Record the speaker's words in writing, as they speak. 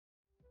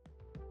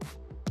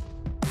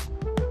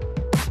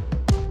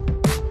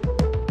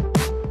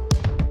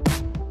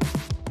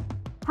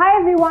Hi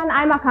everyone,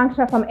 I'm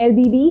Akanksha from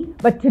LBB,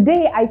 but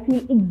today I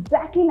feel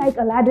exactly like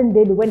Aladdin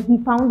did when he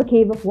found the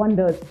Cave of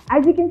Wonders.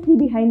 As you can see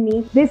behind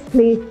me, this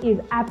place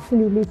is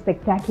absolutely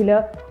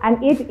spectacular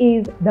and it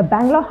is the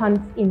Bangalore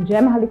Hunts in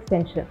Jai Mahal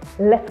Extension.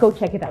 Let's go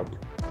check it out.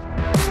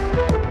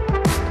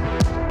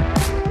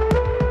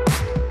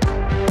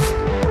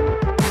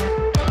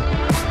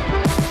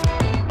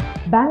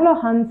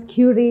 Bangalore Hunts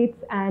curates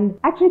and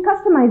actually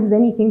customizes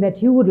anything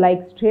that you would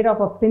like straight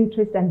off of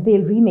Pinterest and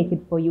they'll remake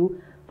it for you.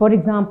 For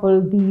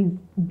example, these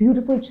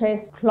beautiful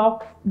chairs,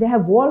 clocks, they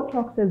have wall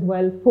clocks as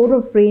well,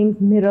 photo frames,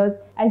 mirrors.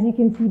 As you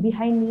can see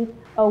behind me,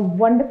 a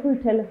wonderful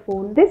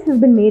telephone. This has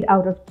been made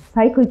out of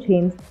cycle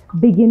chains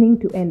beginning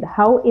to end.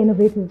 How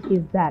innovative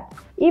is that?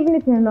 Even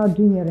if you're not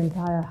doing your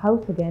entire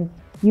house again,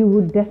 you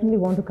would definitely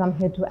want to come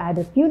here to add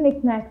a few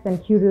knickknacks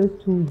and curios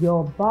to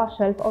your bar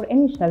shelf or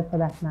any shelf for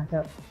that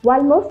matter.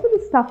 While most of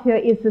the stuff here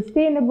is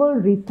sustainable,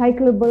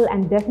 recyclable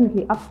and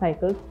definitely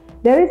upcycled,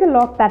 there is a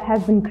lot that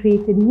has been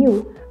created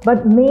new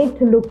but made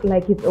to look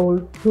like it's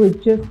old, so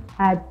it just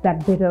adds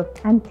that bit of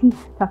antique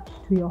touch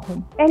to your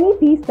home. Any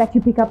piece that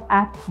you pick up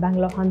at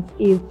Bangalore Hunts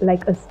is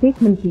like a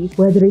statement piece,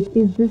 whether it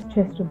is this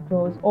chest of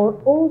drawers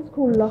or old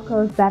school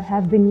lockers that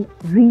have been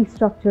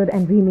restructured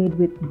and remade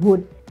with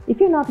wood. If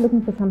you're not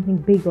looking for something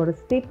big or a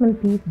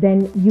statement piece,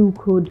 then you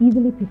could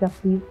easily pick up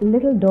these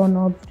little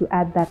doorknobs to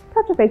add that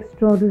touch of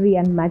extraordinary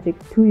and magic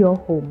to your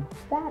home.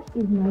 That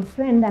is my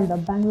friend and the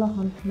Bangalore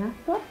Hunts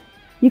mascot.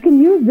 You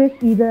can use this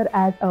either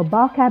as a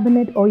bar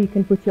cabinet or you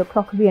can put your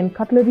crockery and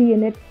cutlery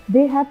in it.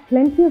 They have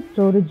plenty of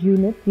storage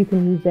units. You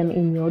can use them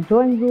in your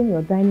drawing room,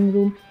 your dining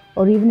room,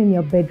 or even in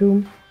your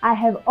bedroom. I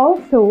have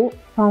also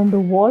found a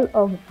wall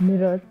of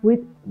mirrors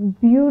with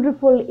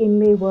beautiful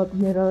inlay work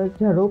mirrors,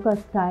 Jaroka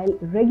style,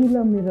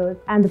 regular mirrors,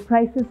 and the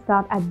prices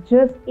start at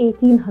just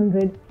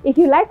 1800. If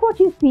you like what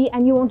you see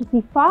and you want to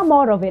see far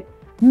more of it,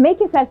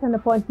 make yourself an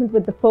appointment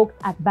with the folks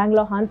at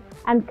Bangalore Hunts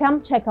and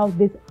come check out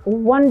this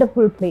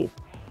wonderful place.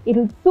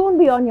 It'll soon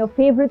be on your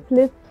favorites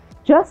list,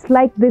 just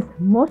like this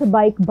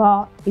motorbike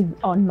bar is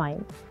on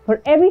mine.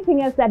 For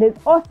everything else that is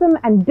awesome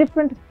and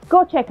different,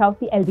 go check out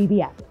the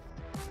LBB app.